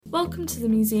Welcome to the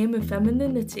Museum of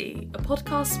Femininity, a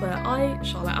podcast where I,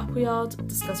 Charlotte Appleyard,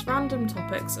 discuss random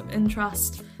topics of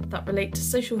interest that relate to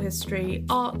social history,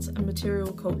 art and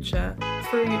material culture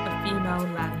through a female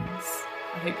lens.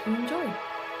 I hope you enjoy.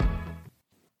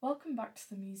 Welcome back to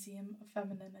the Museum of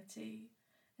Femininity.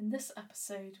 In this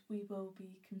episode, we will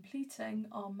be completing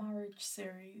our marriage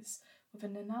series with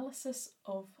an analysis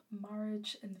of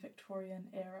marriage in the Victorian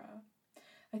era.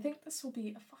 I think this will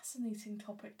be a fascinating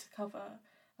topic to cover,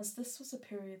 as this was a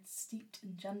period steeped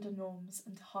in gender norms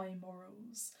and high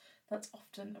morals that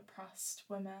often oppressed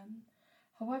women.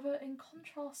 However, in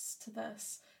contrast to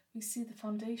this, we see the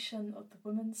foundation of the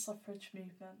women's suffrage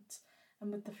movement,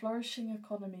 and with the flourishing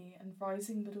economy and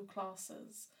rising middle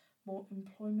classes, more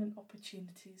employment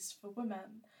opportunities for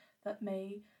women that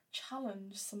may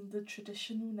challenge some of the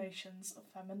traditional notions of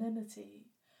femininity.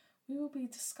 We will be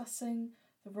discussing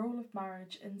the role of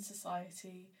marriage in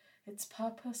society, its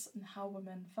purpose and how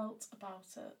women felt about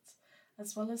it,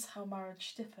 as well as how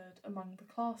marriage differed among the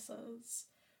classes.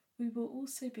 We will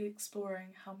also be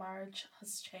exploring how marriage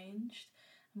has changed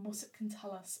and what it can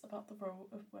tell us about the role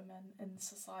of women in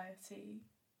society.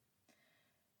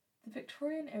 The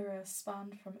Victorian era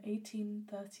spanned from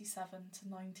 1837 to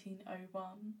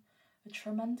 1901, a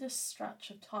tremendous stretch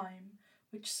of time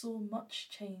which saw much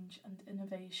change and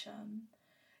innovation.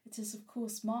 It is of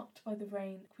course marked by the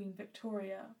reign of Queen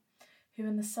Victoria, who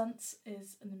in a sense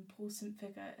is an important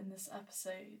figure in this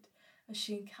episode, as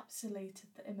she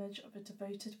encapsulated the image of a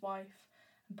devoted wife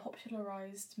and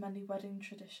popularised many wedding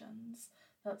traditions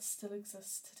that still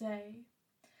exist today.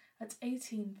 At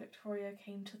 18, Victoria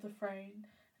came to the throne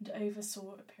and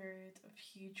oversaw a period of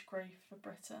huge growth for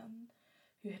Britain,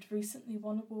 who had recently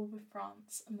won a war with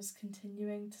France and was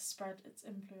continuing to spread its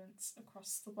influence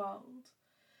across the world.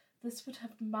 This would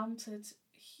have mounted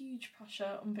huge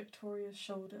pressure on Victoria's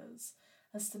shoulders,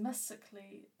 as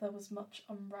domestically there was much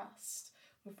unrest,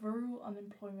 with rural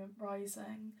unemployment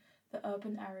rising. The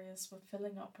urban areas were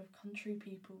filling up with country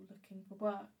people looking for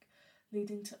work,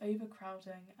 leading to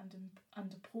overcrowding and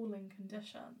appalling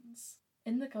conditions.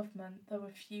 In the government there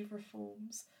were few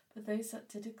reforms, but those that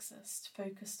did exist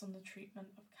focused on the treatment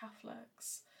of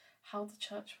Catholics, how the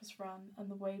church was run and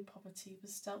the way poverty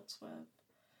was dealt with.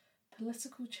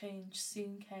 Political change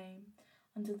soon came.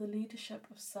 Under the leadership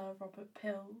of Sir Robert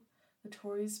Peel, the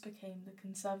Tories became the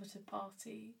Conservative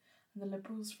Party and the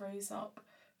Liberals rose up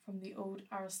from the old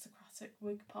aristocratic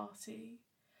Whig Party.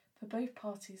 For both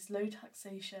parties, low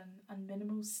taxation and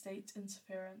minimal state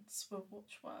interference were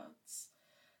watchwords.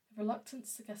 The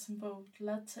reluctance to get involved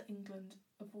led to England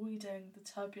avoiding the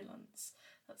turbulence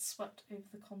that swept over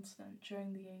the continent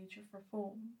during the Age of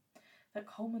Reform, that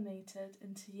culminated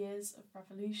into years of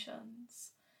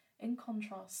revolutions. In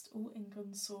contrast, all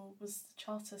England saw was the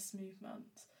Chartist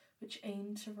movement, which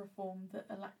aimed to reform the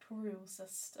electoral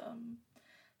system.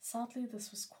 Sadly, this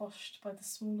was quashed by the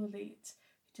small elite,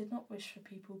 who did not wish for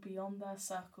people beyond their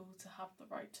circle to have the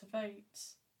right to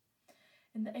vote.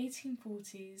 In the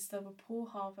 1840s, there were poor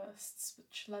harvests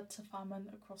which led to famine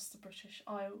across the British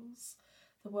Isles,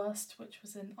 the worst which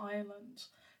was in Ireland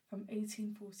from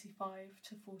 1845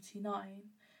 to 49,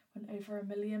 when over 1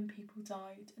 million people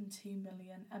died and 2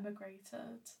 million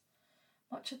emigrated.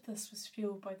 Much of this was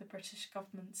fueled by the British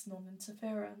government's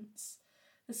non-interference.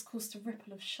 This caused a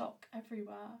ripple of shock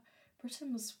everywhere.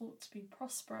 Britain was thought to be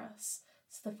prosperous,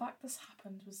 so the fact this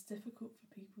happened was difficult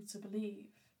for people to believe.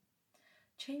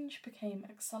 Change became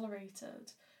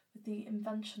accelerated with the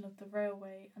invention of the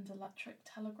railway and electric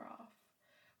telegraph,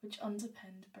 which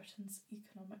underpinned Britain's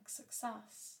economic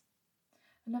success.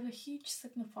 Another huge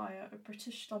signifier of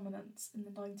British dominance in the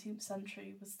 19th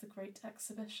century was the Great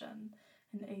Exhibition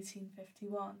in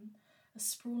 1851, a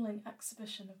sprawling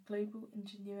exhibition of global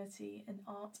ingenuity in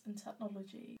art and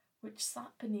technology, which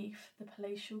sat beneath the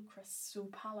palatial Crystal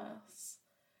Palace.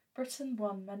 Britain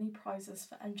won many prizes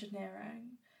for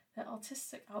engineering. Their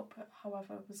artistic output,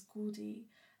 however, was gaudy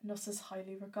and not as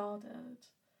highly regarded.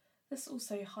 This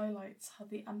also highlights how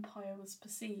the empire was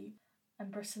perceived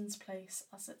and Britain's place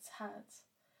as its head,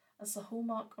 as the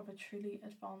hallmark of a truly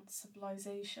advanced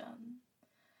civilization.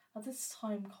 At this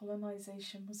time,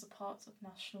 colonisation was a part of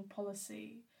national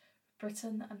policy, with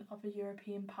Britain and other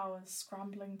European powers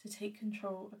scrambling to take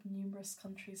control of numerous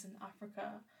countries in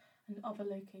Africa and other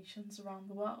locations around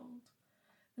the world.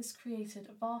 This created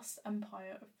a vast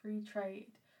empire of free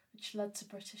trade, which led to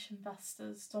British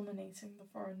investors dominating the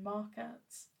foreign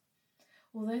markets.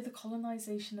 Although the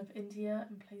colonisation of India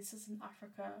and places in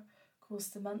Africa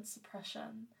caused immense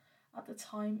oppression, at the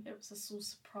time it was a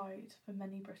source of pride for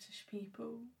many British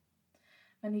people.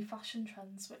 Many fashion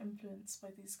trends were influenced by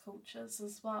these cultures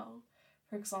as well.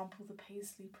 For example, the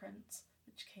paisley print,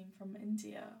 which came from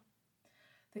India.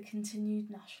 The continued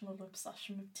national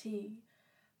obsession with tea,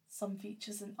 some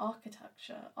features in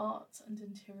architecture, art, and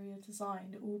interior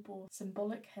design all bore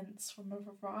symbolic hints from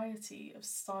a variety of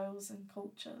styles and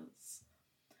cultures.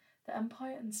 The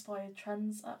empire inspired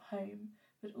trends at home,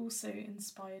 but also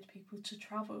inspired people to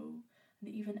travel and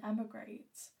even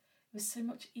emigrate. It was so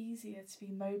much easier to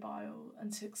be mobile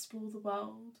and to explore the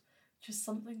world, which was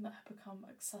something that had become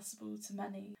accessible to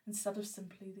many instead of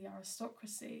simply the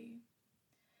aristocracy.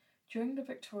 During the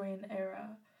Victorian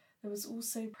era, there was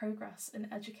also progress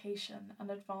in education and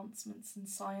advancements in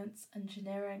science,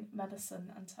 engineering,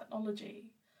 medicine, and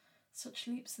technology. Such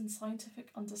leaps in scientific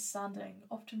understanding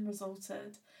often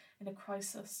resulted in a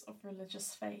crisis of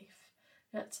religious faith.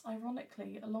 Yet,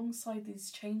 ironically, alongside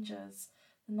these changes,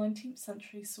 the 19th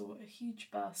century saw a huge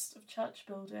burst of church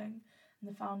building and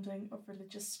the founding of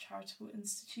religious charitable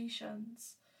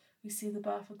institutions. We see the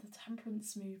birth of the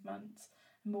temperance movement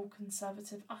and more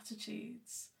conservative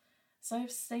attitudes. As I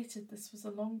have stated, this was a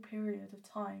long period of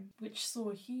time which saw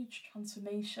a huge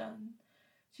transformation.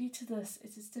 Due to this,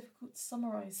 it is difficult to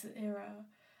summarise the era,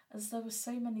 as there were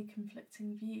so many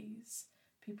conflicting views.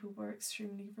 People were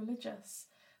extremely religious,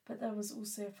 but there was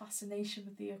also a fascination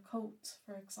with the occult,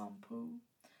 for example.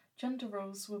 Gender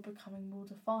roles were becoming more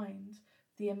defined,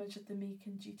 with the image of the meek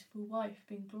and dutiful wife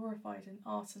being glorified in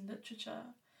art and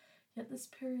literature. Yet this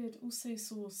period also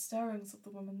saw stirrings of the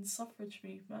women's suffrage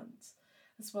movement,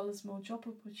 as well as more job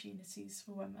opportunities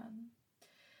for women.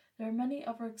 There are many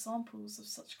other examples of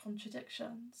such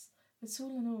contradictions, but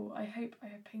all in all, I hope I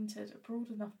have painted a broad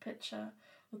enough picture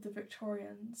of the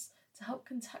Victorians to help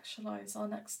contextualise our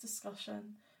next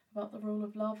discussion about the role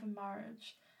of love in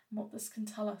marriage and what this can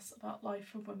tell us about life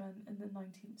for women in the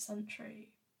 19th century.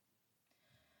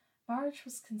 Marriage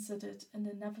was considered an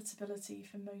inevitability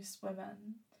for most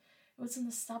women. It was an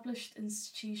established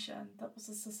institution that was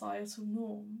a societal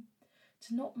norm.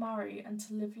 To not marry and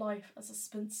to live life as a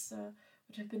spinster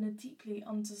would have been a deeply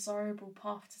undesirable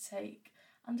path to take,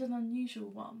 and an unusual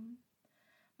one.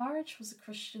 Marriage was a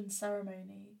Christian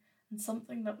ceremony, and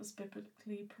something that was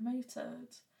biblically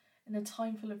promoted. In a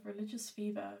time full of religious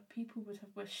fever, people would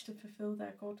have wished to fulfill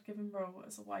their God-given role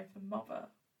as a wife and mother.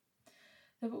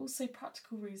 There were also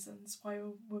practical reasons why a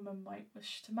woman might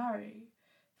wish to marry.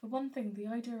 For one thing, the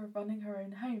idea of running her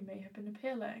own home may have been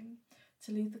appealing,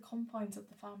 to leave the confines of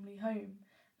the family home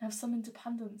and have some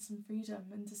independence and freedom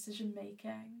in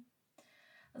decision-making.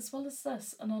 As well as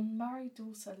this, an unmarried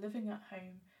daughter living at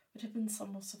home would have been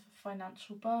somewhat of a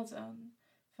financial burden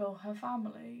for her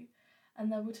family,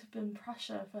 and there would have been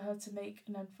pressure for her to make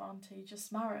an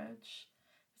advantageous marriage,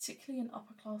 particularly in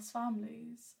upper-class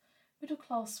families.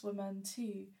 Middle-class women,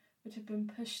 too, would have been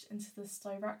pushed into this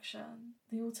direction.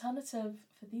 The alternative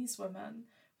for these women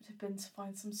would have been to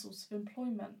find some sort of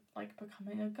employment, like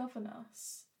becoming a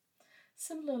governess.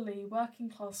 Similarly,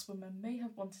 working-class women may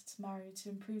have wanted to marry to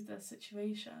improve their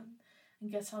situation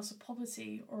and get out of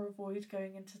poverty or avoid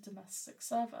going into domestic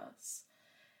service.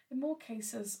 In more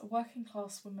cases, a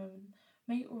working-class woman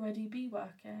may already be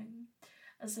working,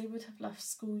 as they would have left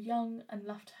school young and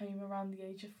left home around the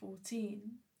age of 14.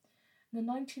 In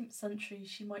the 19th century,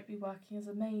 she might be working as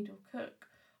a maid or cook,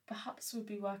 or perhaps would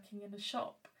be working in a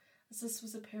shop, as this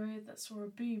was a period that saw a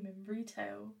boom in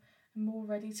retail and more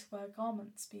ready-to-wear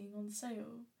garments being on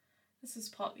sale. This is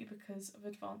partly because of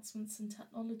advancements in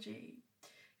technology.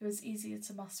 It was easier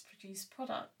to mass-produce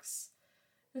products.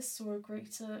 This saw a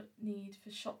greater need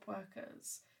for shop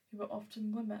workers, who were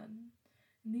often women.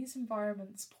 In these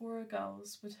environments, poorer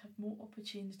girls would have more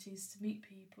opportunities to meet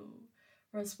people,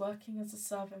 whereas working as a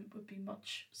servant would be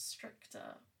much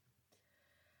stricter.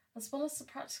 As well as the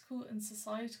practical and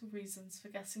societal reasons for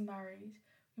getting married,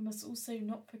 we must also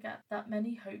not forget that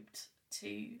many hoped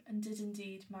to, and did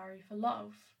indeed, marry for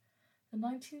love. The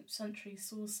 19th century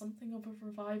saw something of a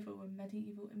revival in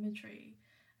medieval imagery,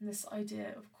 and this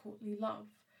idea of courtly love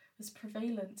was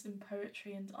prevalent in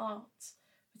poetry and art,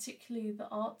 particularly the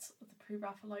art of the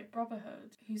Pre-Raphaelite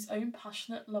Brotherhood, whose own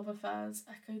passionate love affairs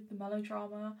echoed the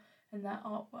melodrama in their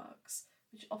artworks,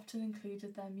 which often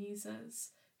included their muses,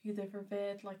 who they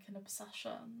revered like an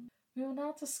obsession. We will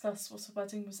now discuss what a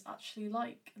wedding was actually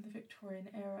like in the Victorian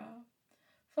era.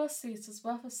 Firstly, it is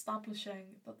worth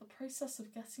establishing that the process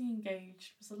of getting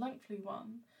engaged was a lengthy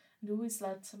one and always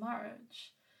led to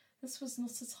marriage. This was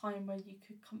not a time where you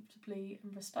could comfortably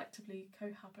and respectably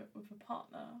cohabit with a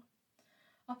partner.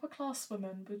 Upper-class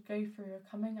women would go through a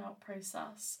coming-out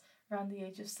process around the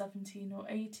age of 17 or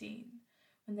 18,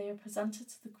 when they are presented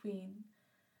to the Queen,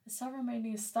 a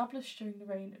ceremony established during the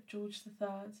reign of George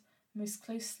III, most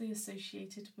closely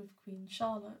associated with Queen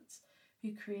Charlotte,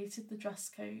 who created the dress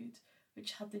code,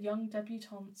 which had the young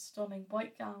debutantes donning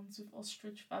white gowns with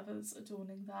ostrich feathers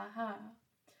adorning their hair.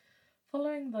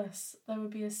 Following this, there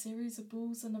would be a series of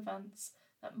balls and events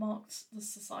that marked the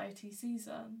society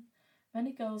season.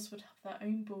 Many girls would have their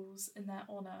own balls in their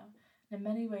honour, and in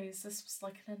many ways this was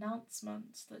like an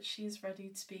announcement that she is ready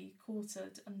to be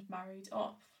courted and married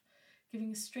off,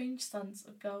 giving a strange sense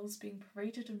of girls being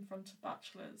paraded in front of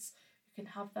bachelors who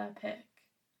can have their pick.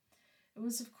 It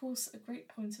was of course a great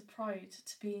point of pride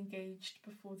to be engaged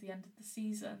before the end of the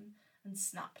season and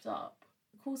snapped up.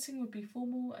 The courting would be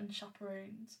formal and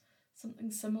chaperoned.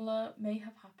 Something similar may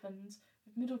have happened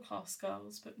with middle-class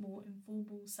girls but more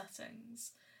informal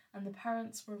settings, and the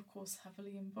parents were of course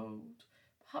heavily involved,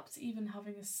 perhaps even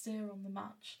having a steer on the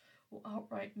match or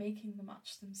outright making the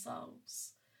match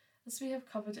themselves. As we have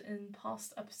covered in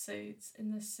past episodes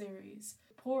in this series,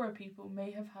 poorer people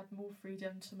may have had more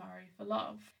freedom to marry for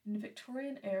love. In the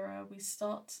Victorian era, we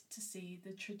start to see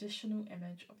the traditional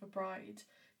image of a bride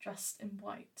dressed in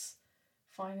white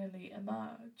finally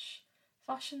emerge.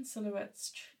 Fashion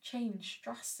silhouettes changed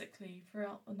drastically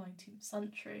throughout the 19th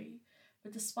century,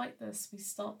 but despite this, we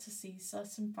start to see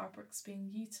certain fabrics being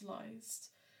utilised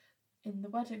in the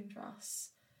wedding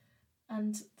dress,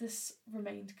 and this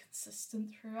remained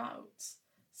consistent throughout.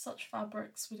 Such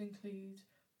fabrics would include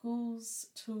gauze,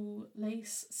 tulle,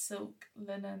 lace, silk,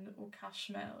 linen, or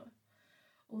cashmere.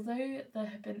 Although there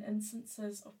have been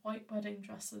instances of white wedding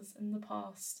dresses in the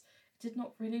past, it did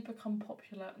not really become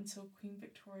popular until Queen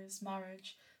Victoria's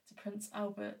marriage to Prince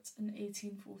Albert in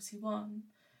 1841,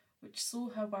 which saw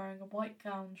her wearing a white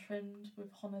gown trimmed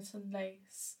with Honiton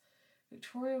lace.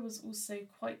 Victoria was also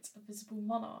quite a visible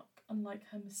monarch, unlike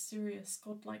her mysterious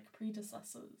godlike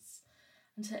predecessors,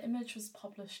 and her image was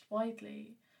published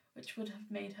widely, which would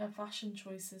have made her fashion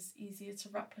choices easier to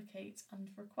replicate and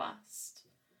request.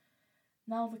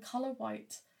 Now, the colour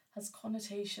white has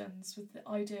connotations with the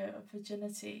idea of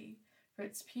virginity for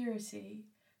its purity,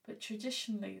 but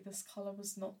traditionally this colour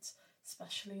was not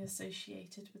specially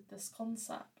associated with this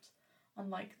concept,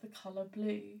 unlike the colour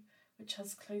blue, which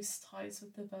has close ties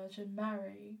with the Virgin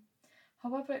Mary.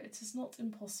 However, it is not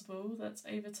impossible that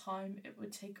over time it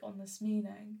would take on this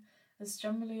meaning, as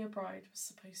generally a bride was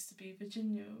supposed to be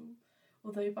virginal,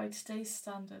 although by today's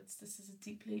standards this is a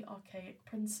deeply archaic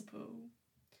principle.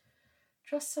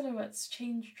 Dress silhouettes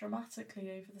changed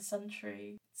dramatically over the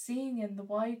century, seeing in the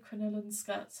wide crinoline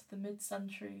skirts of the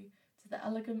mid-century to the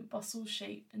elegant bustle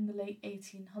shape in the late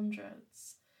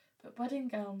 1800s, but wedding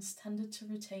gowns tended to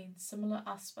retain similar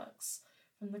aspects,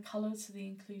 from the colour to the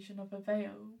inclusion of a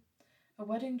veil. A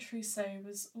wedding trousseau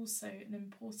was also an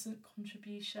important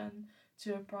contribution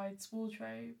to a bride's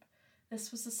wardrobe.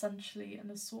 This was essentially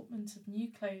an assortment of new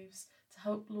clothes to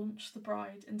help launch the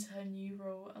bride into her new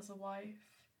role as a wife.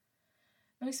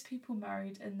 Most people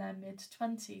married in their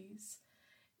mid-20s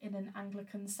in an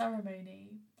Anglican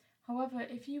ceremony. However,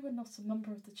 if you were not a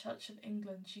member of the Church of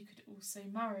England, you could also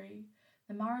marry.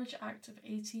 The Marriage Act of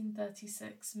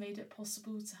 1836 made it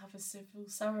possible to have a civil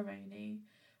ceremony,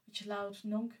 which allowed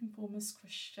nonconformist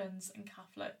Christians and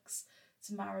Catholics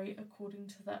to marry according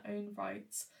to their own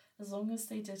rites, as long as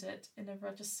they did it in a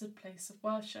registered place of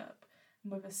worship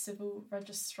and with a civil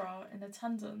registrar in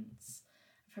attendance.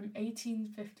 From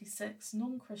 1856,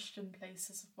 non-Christian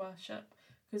places of worship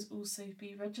could also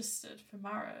be registered for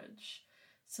marriage,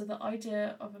 so the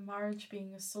idea of a marriage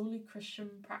being a solely Christian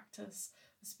practice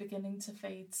was beginning to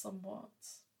fade somewhat.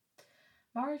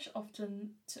 Marriage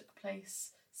often took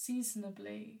place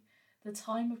seasonably, the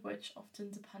time of which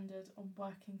often depended on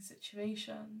working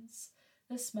situations.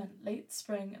 This meant late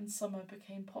spring and summer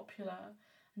became popular,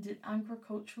 and in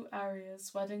agricultural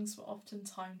areas, weddings were often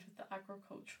timed with the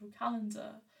agricultural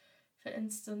calendar. For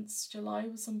instance, July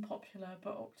was unpopular,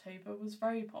 but October was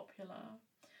very popular,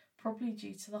 probably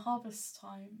due to the harvest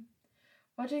time.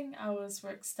 Wedding hours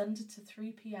were extended to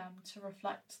 3 p.m. to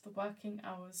reflect the working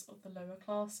hours of the lower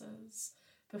classes,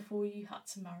 before you had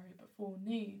to marry before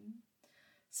noon.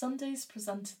 Sundays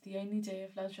presented the only day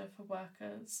of leisure for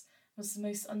workers, was the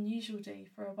most unusual day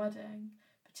for a wedding,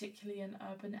 particularly in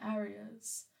urban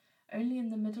areas. Only in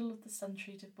the middle of the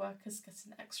century did workers get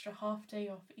an extra half day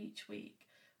off each week,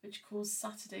 which caused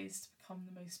Saturdays to become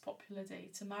the most popular day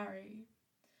to marry.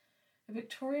 A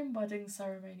Victorian wedding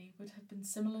ceremony would have been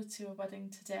similar to a wedding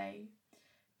today.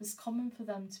 It was common for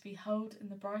them to be held in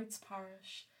the bride's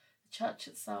parish. The church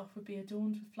itself would be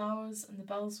adorned with flowers and the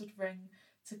bells would ring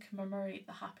to commemorate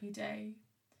the happy day.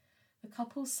 The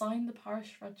couple signed the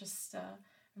parish register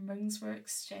and rings were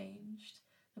exchanged.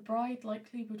 The bride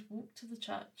likely would walk to the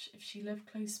church if she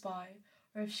lived close by,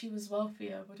 or if she was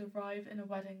wealthier would arrive in a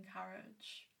wedding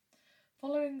carriage.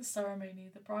 Following the ceremony,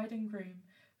 the bride and groom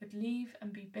would leave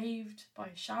and be bathed by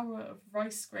a shower of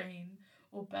rice grain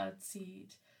or bird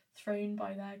seed thrown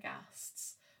by their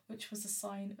guests, which was a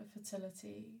sign of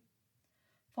fertility.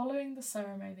 Following the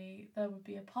ceremony, there would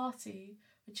be a party,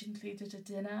 which included a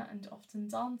dinner and often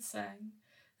dancing.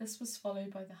 This was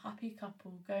followed by the happy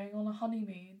couple going on a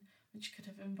honeymoon, which could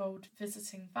have involved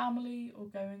visiting family or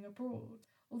going abroad.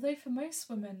 Although for most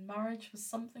women, marriage was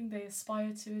something they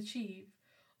aspired to achieve,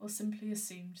 or simply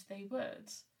assumed they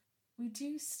would, we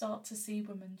do start to see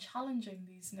women challenging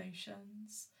these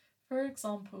notions. For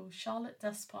example, Charlotte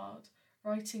Despard,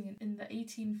 writing in the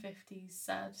 1850s,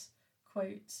 said,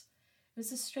 quote, "It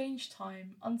was a strange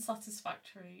time,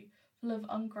 unsatisfactory, full of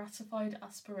ungratified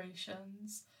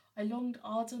aspirations. I longed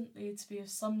ardently to be of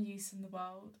some use in the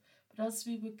world, but as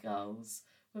we were girls,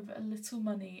 with a little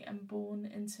money and born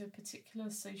into a particular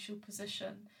social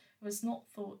position, it was not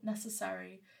thought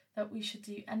necessary that we should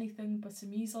do anything but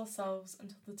amuse ourselves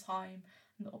until the time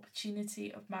and the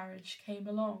opportunity of marriage came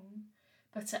along.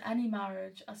 Better any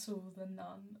marriage at all than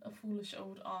none, a foolish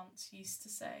old aunt used to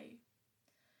say."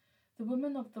 The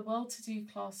women of the well-to-do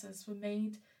classes were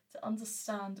made to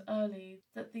understand early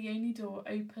that the only door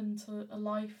open to a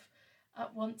life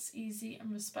at once easy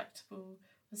and respectable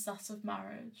was that of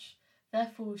marriage.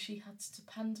 Therefore she had to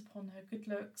depend upon her good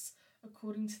looks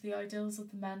according to the ideals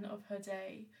of the men of her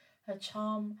day, her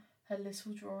charm, her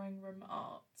little drawing-room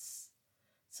arts.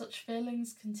 Such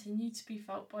feelings continued to be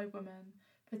felt by women,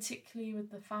 particularly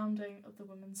with the founding of the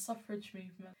women's suffrage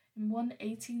movement. In one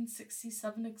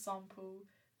 1867 example,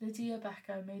 Lydia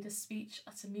Becker made a speech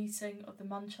at a meeting of the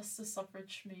Manchester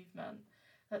suffrage movement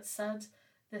that said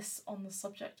this on the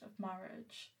subject of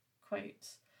marriage,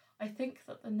 quote, "I think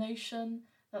that the notion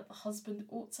that the husband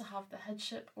ought to have the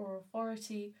headship or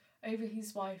authority over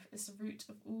his wife is the root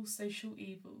of all social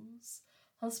evils.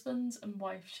 Husband and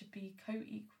wife should be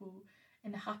co-equal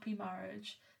in a happy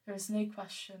marriage. There is no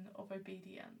question of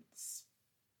obedience."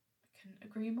 I couldn't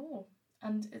agree more.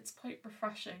 And it's quite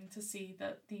refreshing to see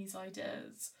that these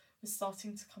ideas were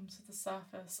starting to come to the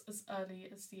surface as early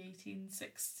as the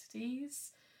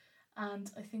 1860s.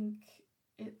 And I think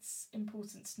it's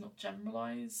important to not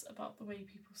generalise about the way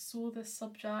people saw this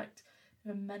subject.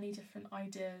 There were many different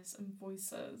ideas and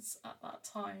voices at that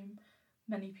time.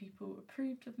 Many people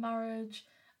approved of marriage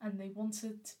and they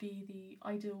wanted to be the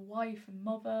ideal wife and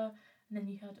mother, and then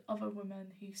you had other women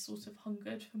who sort of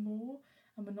hungered for more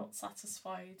and were not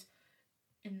satisfied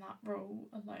in that role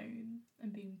alone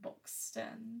and being boxed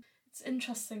in. It's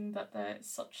interesting that there is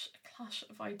such a clash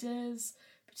of ideas,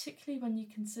 particularly when you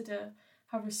consider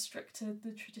how restricted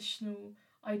the traditional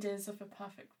ideas of a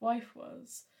perfect wife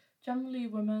was. Generally,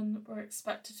 women were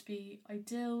expected to be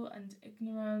ideal and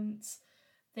ignorant.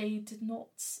 They did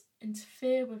not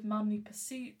interfere with manly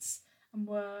pursuits and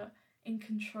were in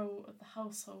control of the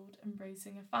household and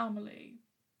raising a family.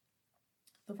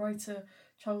 The writer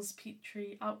Charles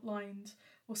Petrie outlined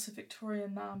what a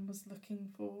Victorian man was looking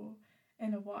for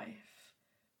in a wife.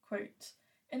 Quote,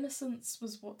 "Innocence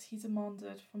was what he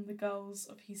demanded from the girls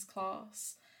of his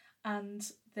class,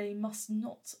 and they must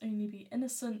not only be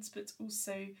innocent but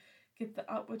also give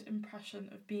the outward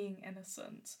impression of being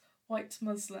innocent. White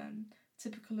muslin,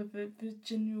 typical of a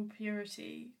virginal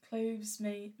purity, clothes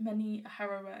many a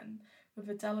heroine, with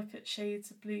the delicate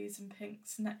shades of blues and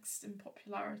pinks next in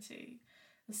popularity.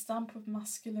 The stamp of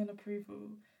masculine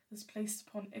approval is placed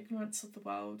upon ignorance of the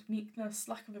world, meekness,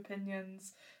 lack of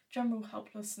opinions, general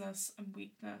helplessness and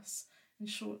weakness, in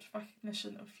short,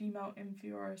 recognition of female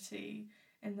inferiority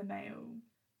in the male."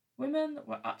 Women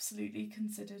were absolutely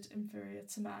considered inferior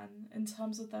to men in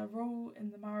terms of their role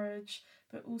in the marriage,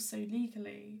 but also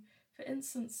legally. For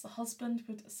instance, the husband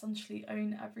would essentially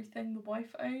own everything the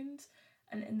wife owned,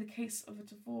 and in the case of a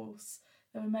divorce,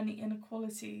 there were many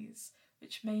inequalities,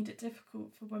 which made it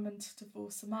difficult for women to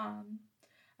divorce a man.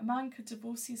 A man could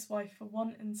divorce his wife for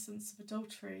one instance of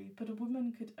adultery, but a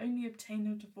woman could only obtain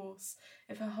a divorce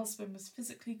if her husband was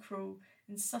physically cruel,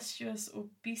 incestuous, or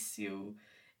bestial,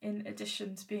 in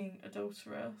addition to being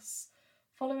adulterous.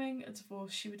 Following a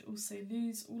divorce, she would also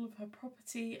lose all of her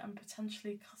property and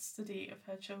potentially custody of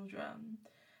her children.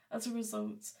 As a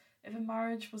result, if a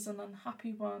marriage was an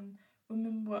unhappy one,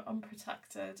 women were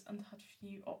unprotected and had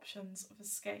few options of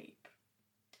escape.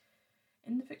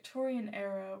 In the Victorian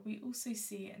era, we also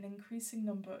see an increasing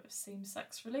number of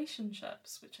same-sex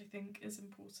relationships, which I think is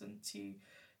important to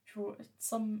draw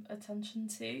some attention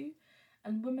to,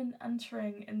 and women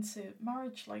entering into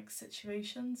marriage-like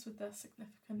situations with their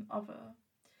significant other.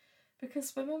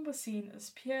 Because women were seen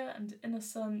as pure and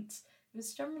innocent, it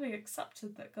was generally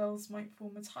accepted that girls might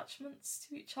form attachments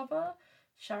to each other,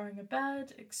 sharing a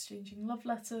bed, exchanging love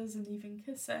letters, and even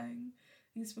kissing.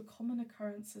 these were common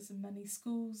occurrences in many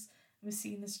schools and were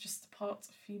seen as just a part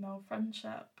of female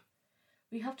friendship.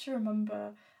 We have to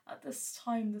remember, at this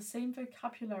time, the same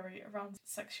vocabulary around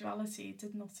sexuality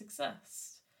did not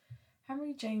exist.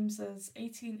 Henry James's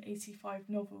 1885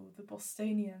 novel, The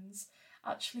Bostonians,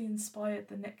 actually inspired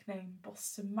the nickname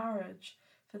Boston Marriage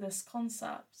for this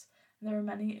concept, and there are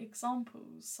many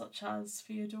examples, such as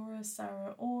Theodora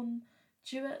Sarah Orne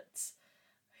Jewett,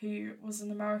 who was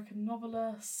an American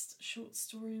novelist, short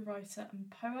story writer, and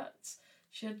poet.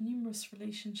 She had numerous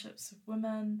relationships with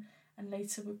women and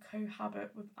later would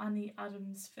cohabit with Annie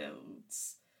Adams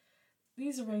Fields.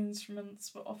 These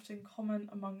arrangements were often common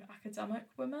among academic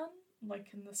women, like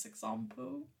in this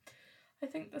example. I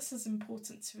think this is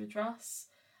important to address,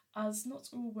 as not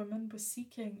all women were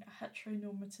seeking a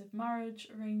heteronormative marriage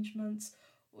arrangement,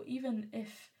 or even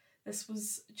if this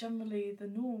was generally the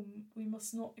norm, we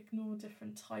must not ignore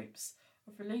different types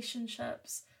of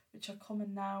relationships which are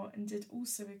common now and did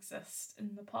also exist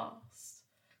in the past.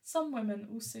 Some women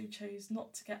also chose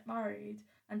not to get married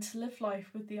and to live life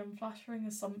with the unflattering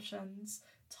assumptions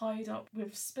tied up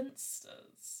with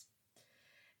spinsters.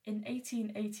 In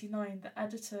 1889, the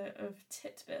editor of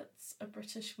Titbits, a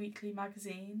British weekly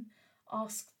magazine,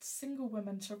 asked single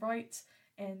women to write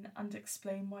in and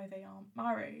explain why they aren't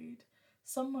married.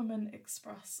 Some women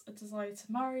express a desire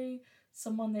to marry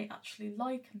someone they actually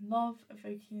like and love,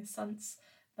 evoking a sense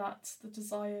that the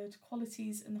desired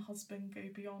qualities in a husband go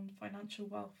beyond financial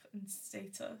wealth and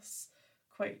status.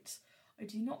 Quote, "I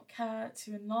do not care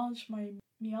to enlarge my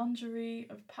menagerie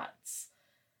of pets,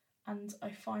 and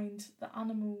I find the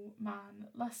animal man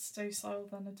less docile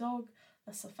than a dog,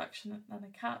 less affectionate than a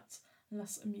cat, and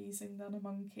less amusing than a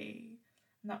monkey."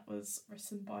 And that was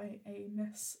written by a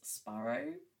Miss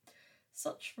Sparrow.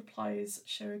 Such replies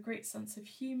show a great sense of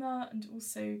humour and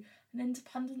also an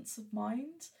independence of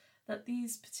mind that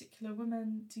these particular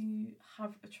women do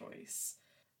have a choice.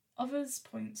 Others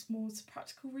point more to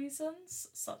practical reasons,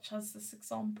 such as this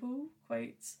example,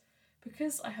 quote,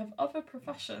 "Because I have other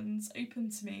professions open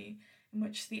to me in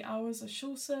which the hours are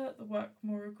shorter, the work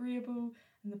more agreeable,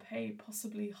 and the pay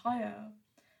possibly higher,"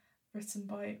 written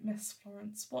by Miss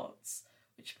Florence Watts,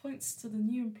 which points to the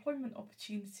new employment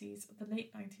opportunities of the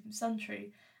late 19th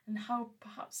century and how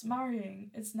perhaps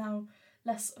marrying is now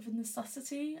less of a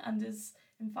necessity and is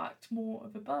in fact more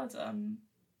of a burden.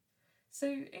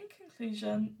 So in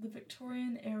conclusion, the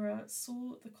Victorian era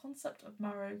saw the concept of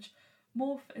marriage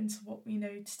morph into what we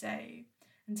know today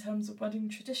in terms of wedding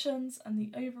traditions and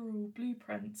the overall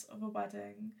blueprint of a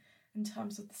wedding, in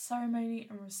terms of the ceremony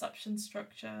and reception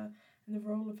structure and the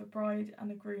role of a bride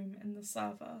and a groom in the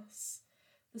service.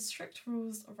 The strict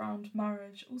rules around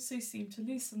marriage also seem to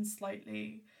loosen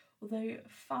slightly, although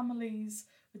families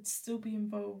would still be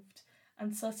involved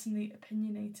and certainly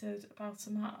opinionated about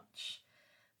a match.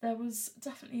 There was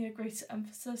definitely a greater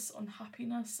emphasis on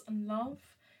happiness and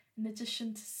love, in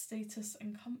addition to status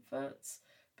and comfort,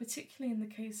 particularly in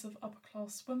the case of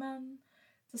upper-class women.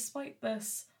 Despite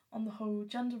this, on the whole,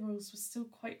 gender roles were still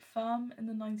quite firm in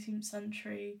the 19th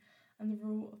century, and the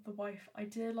role of the wife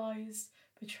idealised,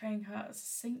 portraying her as a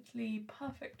saintly,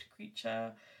 perfect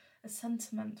creature, a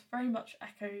sentiment very much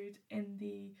echoed in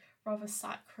the rather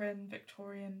saccharine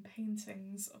Victorian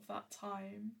paintings of that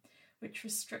time, which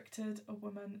restricted a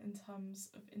woman in terms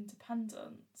of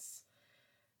independence.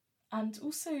 And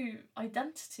also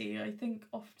identity. I think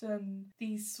often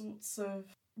these sorts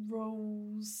of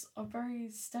roles are very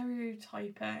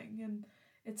stereotyping, and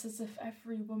it's as if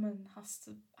every woman has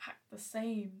to act the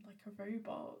same, like a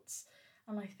robot.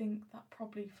 And I think that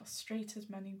probably frustrated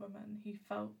many women who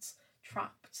felt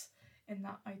trapped in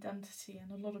that identity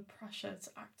and a lot of pressure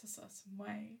to act a certain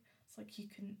way. It's like you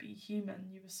couldn't be human,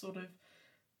 you were sort of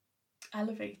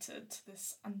elevated to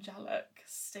this angelic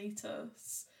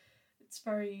status. It's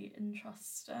very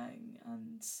interesting,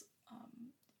 and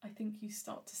I think you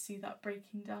start to see that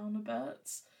breaking down a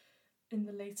bit in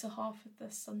the later half of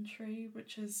this century,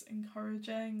 which is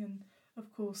encouraging, and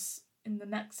of course in the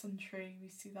next century we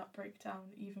see that break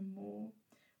down even more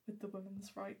with the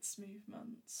women's rights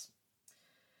movement.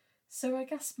 So I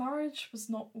guess marriage was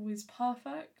not always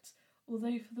perfect,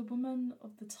 although for the women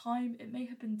of the time it may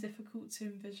have been difficult to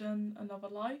envision another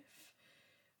life.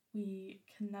 We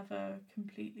can never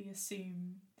completely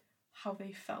assume how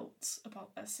they felt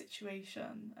about their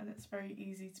situation, and it's very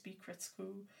easy to be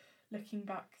critical looking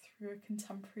back through a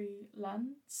contemporary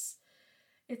lens.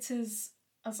 It is,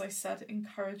 as I said,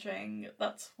 encouraging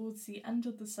that towards the end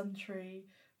of the century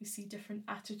we see different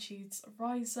attitudes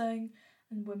arising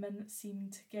and women seeming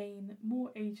to gain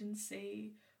more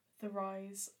agency with the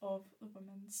rise of the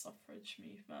women's suffrage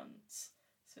movement.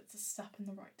 So it's a step in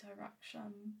the right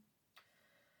direction.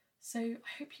 So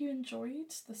I hope you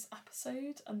enjoyed this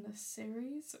episode and this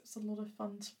series. It was a lot of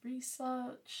fun to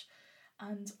research,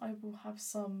 and I will have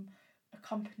some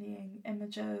accompanying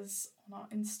images on our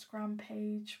Instagram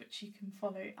page, which you can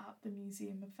follow at the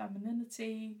Museum of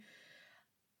Femininity.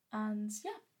 And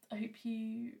yeah, I hope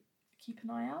you keep an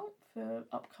eye out for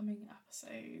upcoming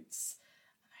episodes,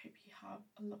 and I hope you have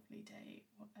a lovely day,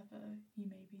 whatever you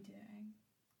may be doing.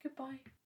 Goodbye.